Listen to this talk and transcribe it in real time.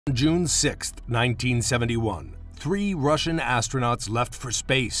On June 6, 1971, 3 Russian astronauts left for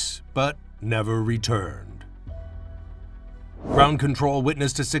space, but never returned. Ground control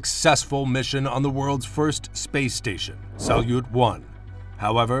witnessed a successful mission on the world's first space station, Salyut 1.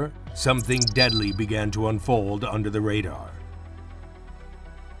 However, something deadly began to unfold under the radar.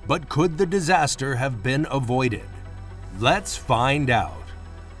 But could the disaster have been avoided? Let's find out.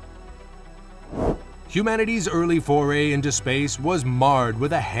 Humanity's early foray into space was marred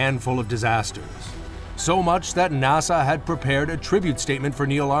with a handful of disasters. So much that NASA had prepared a tribute statement for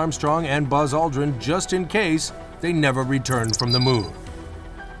Neil Armstrong and Buzz Aldrin just in case they never returned from the moon.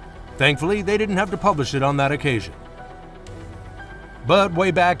 Thankfully, they didn't have to publish it on that occasion. But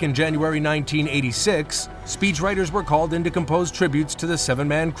way back in January 1986, speechwriters were called in to compose tributes to the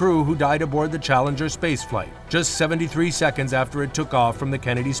 7-man crew who died aboard the Challenger spaceflight, just 73 seconds after it took off from the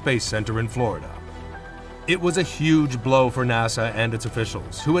Kennedy Space Center in Florida. It was a huge blow for NASA and its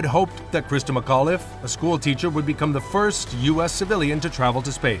officials, who had hoped that Krista McAuliffe, a school teacher, would become the first U.S. civilian to travel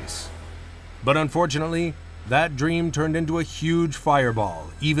to space. But unfortunately, that dream turned into a huge fireball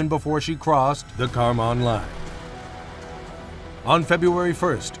even before she crossed the Kármán line. On February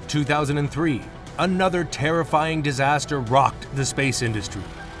 1st, 2003, another terrifying disaster rocked the space industry.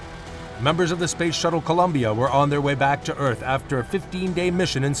 Members of the Space Shuttle Columbia were on their way back to Earth after a 15-day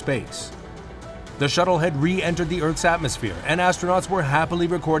mission in space. The shuttle had re-entered the Earth's atmosphere, and astronauts were happily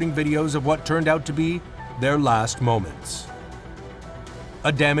recording videos of what turned out to be their last moments.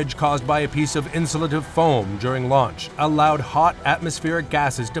 A damage caused by a piece of insulative foam during launch allowed hot atmospheric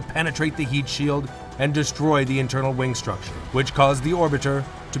gases to penetrate the heat shield and destroy the internal wing structure, which caused the orbiter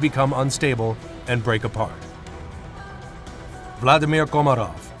to become unstable and break apart. Vladimir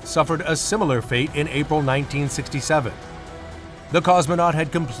Komarov suffered a similar fate in April 1967. The cosmonaut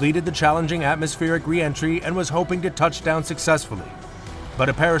had completed the challenging atmospheric re-entry and was hoping to touch down successfully, but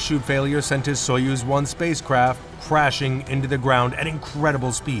a parachute failure sent his Soyuz 1 spacecraft crashing into the ground at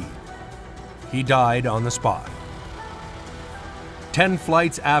incredible speed. He died on the spot. 10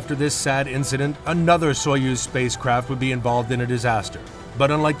 flights after this sad incident, another Soyuz spacecraft would be involved in a disaster.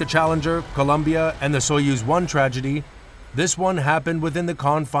 But unlike the Challenger, Columbia, and the Soyuz 1 tragedy, this one happened within the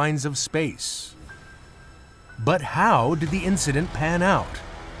confines of space. But how did the incident pan out?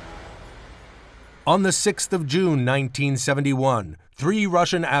 On the 6th of June 1971, 3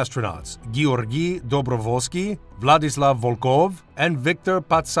 Russian astronauts, Georgy Dobrovolsky, Vladislav Volkov, and Viktor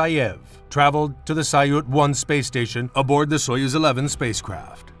Patsayev, traveled to the Salyut 1 space station aboard the Soyuz 11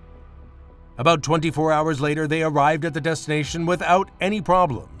 spacecraft. About 24 hours later, they arrived at the destination without any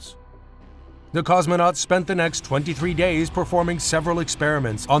problems. The cosmonauts spent the next 23 days performing several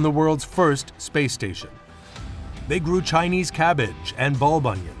experiments on the world's first space station. They grew Chinese cabbage and bulb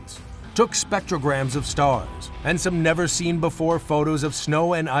onions, took spectrograms of stars, and some never-seen-before photos of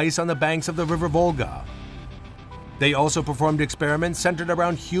snow and ice on the banks of the river Volga. They also performed experiments centered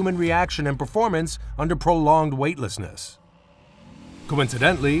around human reaction and performance under prolonged weightlessness.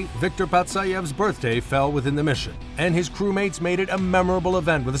 Coincidentally, Viktor Patsayev's birthday fell within the mission, and his crewmates made it a memorable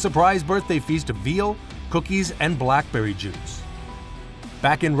event with a surprise birthday feast of veal, cookies, and blackberry juice.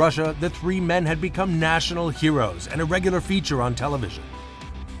 Back in Russia, the 3 men had become national heroes and a regular feature on television.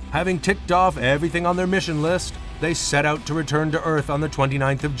 Having ticked off everything on their mission list, they set out to return to Earth on the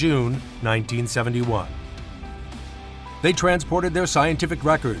 29th of June, 1971. They transported their scientific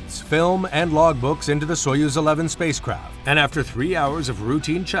records, film, and logbooks into the Soyuz 11 spacecraft, and after 3 hours of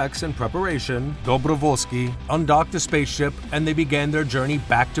routine checks and preparation, Dobrovolsky undocked the spaceship and they began their journey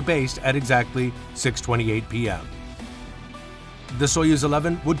back to base at exactly 6:28 p.m. The Soyuz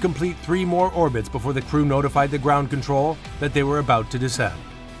 11 would complete 3 more orbits before the crew notified the ground control that they were about to descend.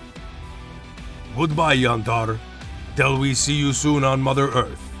 "Goodbye, Yantar. Till we see you soon on Mother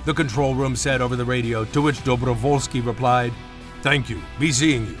Earth," the control room said over the radio, to which Dobrovolsky replied, "Thank you. Be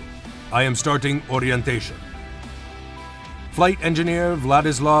seeing you. I am starting orientation." Flight engineer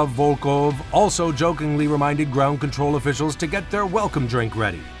Vladislav Volkov also jokingly reminded ground control officials to get their welcome drink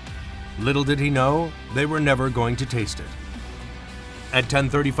ready. Little did he know, they were never going to taste it. At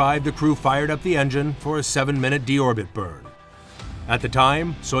 10:35, the crew fired up the engine for a 7-minute deorbit burn. At the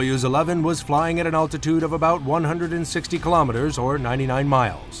time, Soyuz 11 was flying at an altitude of about 160 kilometers or 99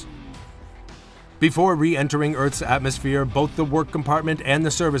 miles. Before re-entering Earth's atmosphere, both the work compartment and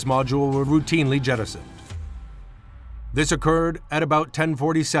the service module were routinely jettisoned. This occurred at about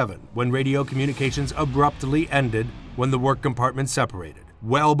 10:47, when radio communications abruptly ended when the work compartment separated,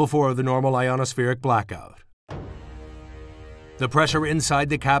 well before the normal ionospheric blackout. The pressure inside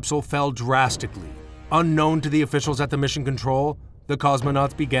the capsule fell drastically. Unknown to the officials at the mission control, the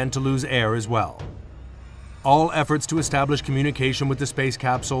cosmonauts began to lose air as well. all efforts to establish communication with the space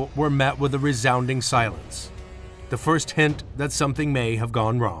capsule were met with a resounding silence, the first hint that something may have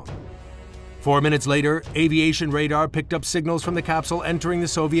gone wrong. 4 minutes later, aviation radar picked up signals from the capsule entering the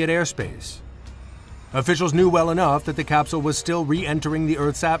Soviet airspace. Officials knew well enough that the capsule was still re-entering the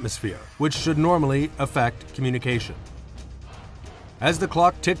Earth's atmosphere, which should normally affect communication. As the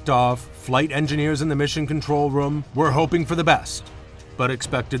clock ticked off, flight engineers in the mission control room were hoping for the best, but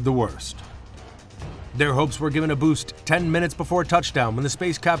expected the worst. Their hopes were given a boost 10 minutes before touchdown when the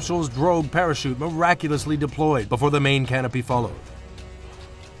space capsule's drogue parachute miraculously deployed before the main canopy followed.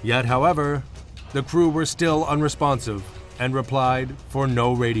 Yet, however, the crew were still unresponsive and replied for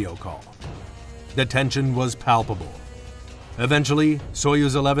no radio call. The tension was palpable. Eventually,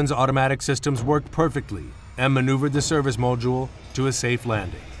 Soyuz 11's automatic systems worked perfectly and maneuvered the service module to a safe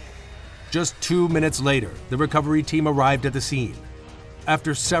landing. Just 2 minutes later, the recovery team arrived at the scene.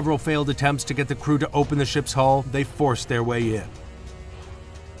 After several failed attempts to get the crew to open the ship's hull, they forced their way in.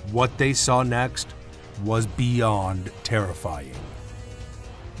 What they saw next was beyond terrifying.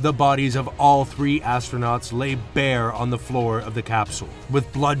 The bodies of all 3 astronauts lay bare on the floor of the capsule,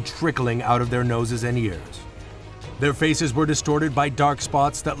 with blood trickling out of their noses and ears. Their faces were distorted by dark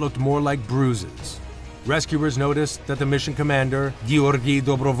spots that looked more like bruises. Rescuers noticed that the mission commander, Georgy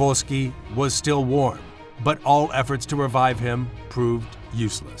Dobrovolsky, was still warm, but all efforts to revive him proved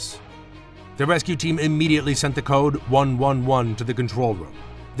useless. The rescue team immediately sent the code 111 to the control room.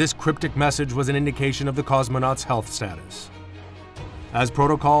 This cryptic message was an indication of the cosmonauts' health status. As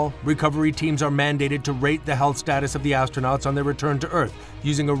protocol, recovery teams are mandated to rate the health status of the astronauts on their return to Earth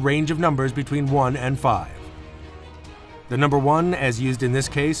using a range of numbers between 1 and 5. The number 1, as used in this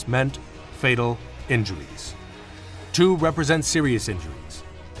case, meant fatal injuries. 2 represents serious injuries.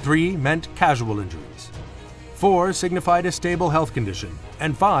 3 meant casual injuries. 4 signified a stable health condition,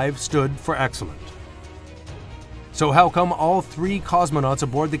 and 5 stood for excellent. So how come all 3 cosmonauts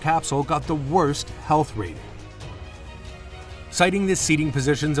aboard the capsule got the worst health rating? Citing the seating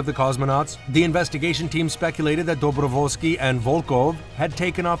positions of the cosmonauts, the investigation team speculated that Dobrovolsky and Volkov had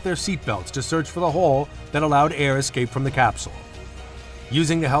taken off their seatbelts to search for the hole that allowed air escape from the capsule.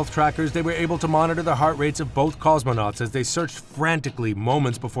 Using the health trackers, they were able to monitor the heart rates of both cosmonauts as they searched frantically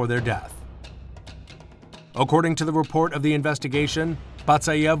moments before their death. According to the report of the investigation,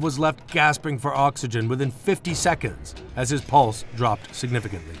 Patsayev was left gasping for oxygen within 50 seconds as his pulse dropped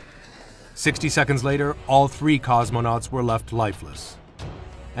significantly. 60 seconds later, all 3 cosmonauts were left lifeless.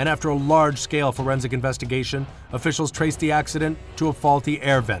 And after a large-scale forensic investigation, officials traced the accident to a faulty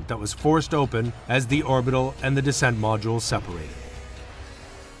air vent that was forced open as the orbital and the descent modules separated.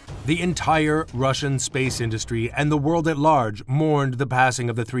 The entire Russian space industry and the world at large mourned the passing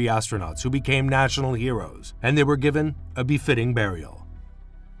of the 3 astronauts who became national heroes, and they were given a befitting burial.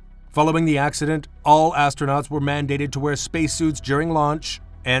 Following the accident, all astronauts were mandated to wear spacesuits during launch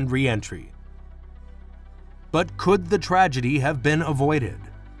and re-entry. But could the tragedy have been avoided?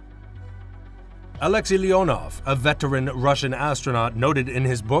 Alexei Leonov, a veteran Russian astronaut, noted in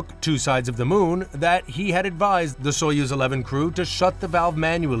his book, 2 Sides of the Moon, that he had advised the Soyuz 11 crew to shut the valve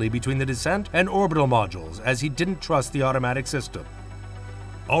manually between the descent and orbital modules, as he didn't trust the automatic system.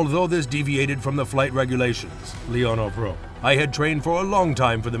 Although this deviated from the flight regulations, Leonov wrote, I had trained for a long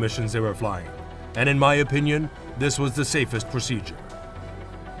time for the missions they were flying, and in my opinion, this was the safest procedure.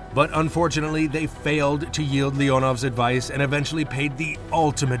 But unfortunately, they failed to yield Leonov's advice and eventually paid the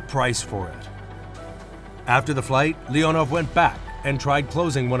ultimate price for it. After the flight, Leonov went back and tried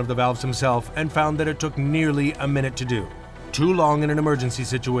closing one of the valves himself and found that it took nearly a minute to do. Too long in an emergency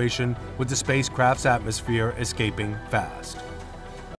situation with the spacecraft's atmosphere escaping fast.